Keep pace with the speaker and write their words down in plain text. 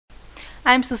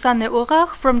I'm Susanne Urach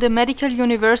from the Medical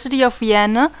University of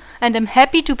Vienna, and I'm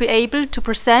happy to be able to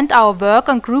present our work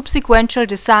on group sequential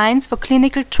designs for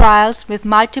clinical trials with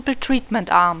multiple treatment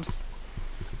arms.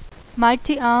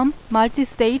 Multi-arm,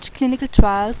 multi-stage clinical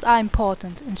trials are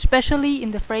important, especially in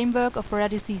the framework of rare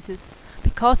diseases,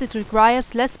 because it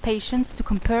requires less patients to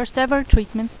compare several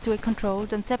treatments to a control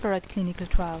than separate clinical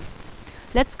trials.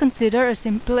 Let's consider a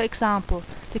simple example,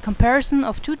 the comparison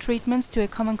of two treatments to a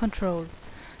common control.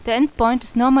 The endpoint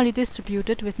is normally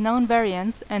distributed with known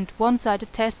variance and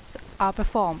one-sided tests are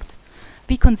performed.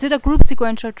 We consider group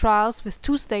sequential trials with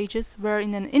two stages where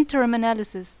in an interim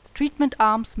analysis the treatment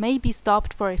arms may be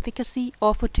stopped for efficacy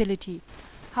or futility.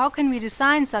 How can we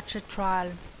design such a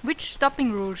trial? Which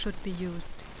stopping rule should be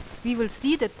used? We will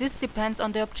see that this depends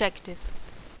on the objective.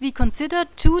 We consider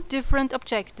two different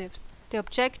objectives. The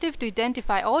objective to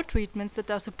identify all treatments that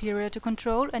are superior to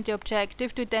control and the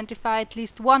objective to identify at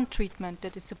least one treatment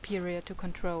that is superior to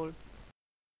control.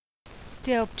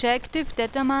 The objective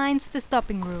determines the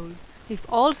stopping rule. If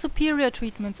all superior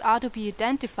treatments are to be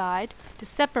identified, the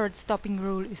separate stopping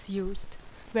rule is used,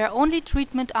 where only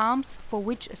treatment arms for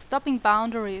which a stopping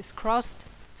boundary is crossed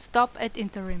stop at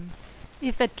interim.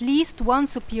 If at least one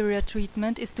superior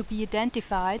treatment is to be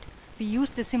identified, we use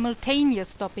the simultaneous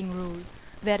stopping rule,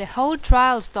 where the whole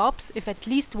trial stops if at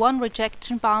least one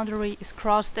rejection boundary is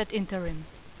crossed at interim.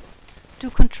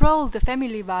 To control the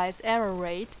family-wise error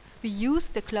rate, we use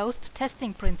the closed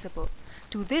testing principle.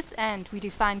 To this end, we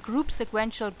define group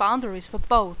sequential boundaries for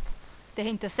both the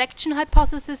intersection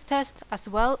hypothesis test as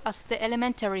well as the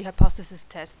elementary hypothesis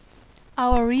tests.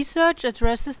 Our research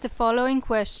addresses the following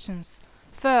questions.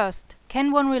 First,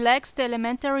 can one relax the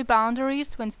elementary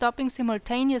boundaries when stopping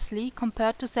simultaneously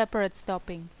compared to separate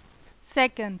stopping?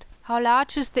 Second, how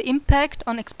large is the impact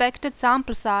on expected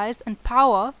sample size and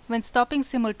power when stopping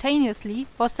simultaneously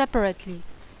or separately?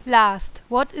 Last,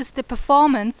 what is the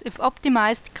performance if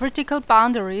optimized critical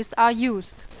boundaries are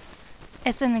used?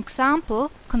 As an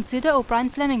example, consider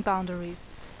O'Brien-Fleming boundaries.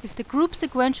 If the group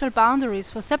sequential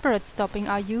boundaries for separate stopping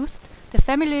are used, the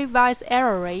family-wise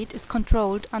error rate is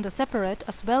controlled under separate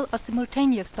as well as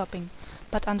simultaneous stopping,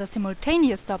 but under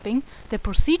simultaneous stopping, the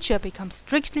procedure becomes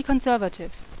strictly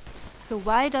conservative. So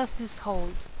why does this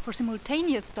hold? For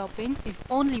simultaneous stopping, if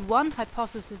only one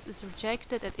hypothesis is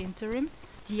rejected at interim,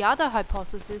 the other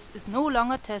hypothesis is no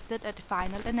longer tested at the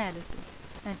final analysis,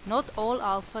 and not all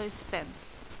alpha is spent.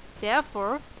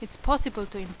 Therefore, it's possible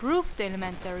to improve the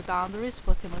elementary boundaries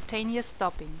for simultaneous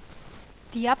stopping.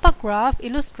 The upper graph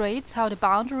illustrates how the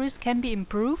boundaries can be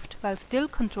improved while still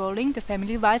controlling the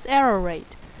family-wise error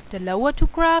rate. The lower two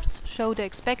graphs show the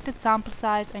expected sample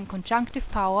size and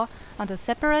conjunctive power under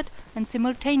separate and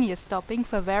simultaneous stopping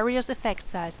for various effect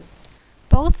sizes.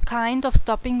 Both kinds of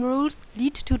stopping rules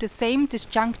lead to the same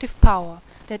disjunctive power,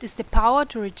 that is the power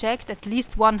to reject at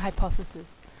least one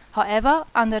hypothesis. However,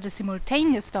 under the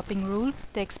simultaneous stopping rule,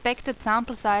 the expected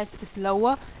sample size is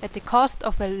lower at the cost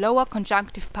of a lower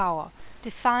conjunctive power,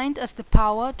 defined as the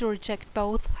power to reject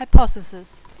both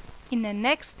hypotheses. In the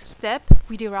next step,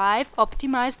 we derive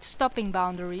optimized stopping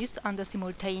boundaries under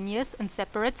simultaneous and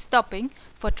separate stopping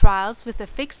for trials with a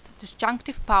fixed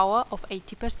disjunctive power of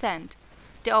 80%.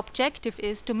 The objective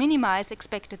is to minimize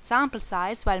expected sample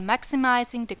size while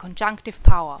maximizing the conjunctive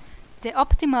power. The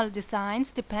optimal designs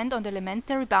depend on the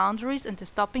elementary boundaries and the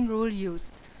stopping rule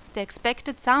used. The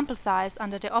expected sample size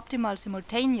under the optimal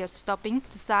simultaneous stopping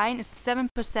design is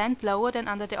 7% lower than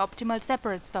under the optimal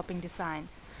separate stopping design.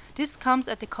 This comes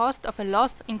at the cost of a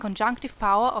loss in conjunctive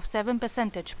power of 7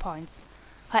 percentage points.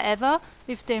 However,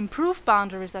 if the improved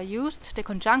boundaries are used, the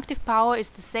conjunctive power is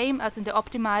the same as in the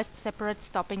optimized separate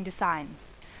stopping design.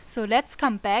 So let's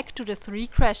come back to the three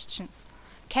questions.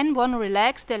 Can one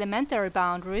relax the elementary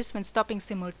boundaries when stopping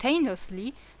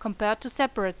simultaneously compared to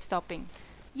separate stopping?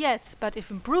 Yes, but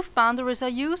if improved boundaries are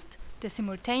used, the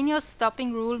simultaneous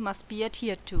stopping rule must be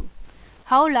adhered to.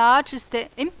 How large is the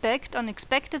impact on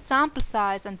expected sample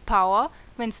size and power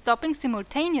when stopping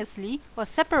simultaneously or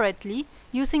separately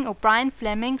using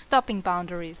O'Brien-Fleming stopping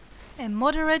boundaries? A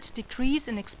moderate decrease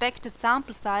in expected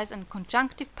sample size and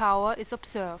conjunctive power is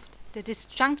observed. The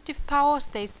disjunctive power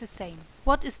stays the same.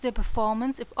 What is the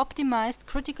performance if optimized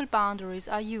critical boundaries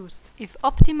are used? If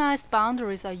optimized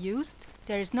boundaries are used,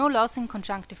 there is no loss in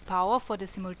conjunctive power for the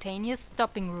simultaneous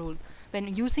stopping rule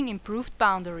when using improved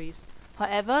boundaries.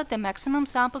 However, the maximum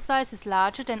sample size is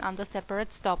larger than under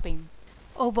separate stopping.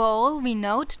 Overall, we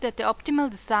note that the optimal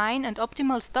design and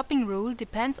optimal stopping rule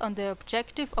depends on the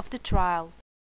objective of the trial.